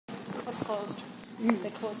It's closed. They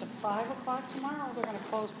closed at 5 o'clock tomorrow. They're going to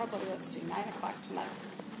close probably, 9 o'clock tonight.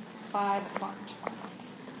 5 o'clock tomorrow.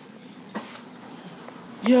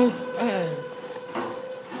 Yeah.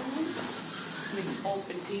 We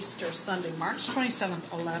open Easter Sunday, March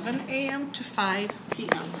 27th, 11 a.m. to 5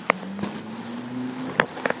 p.m.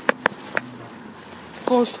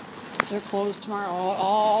 Closed. They're closed tomorrow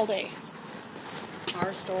all day.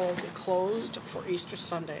 Our store will be closed for Easter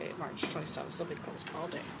Sunday, March 27th. They'll be closed all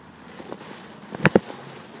day.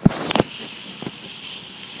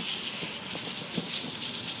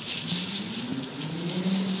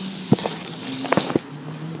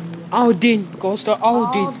 Aldin. Goes to All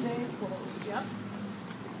Aldin. day closed, yep.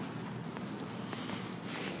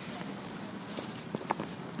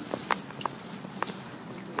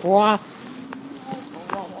 Wow.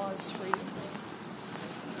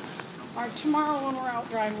 All right, tomorrow when we're out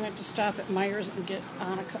driving, we have to stop at Myers and get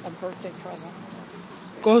Annika a birthday present.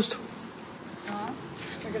 Closed.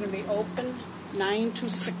 They're going to be open 9 to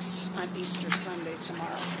 6 on Easter Sunday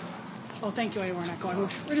tomorrow. Oh, thank you. We're not going.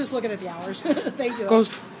 We're just looking at the hours. Thank you.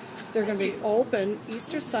 Closed. They're going to be open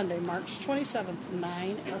Easter Sunday, March 27th,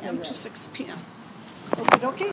 9 a.m. to 6 p.m. Okay.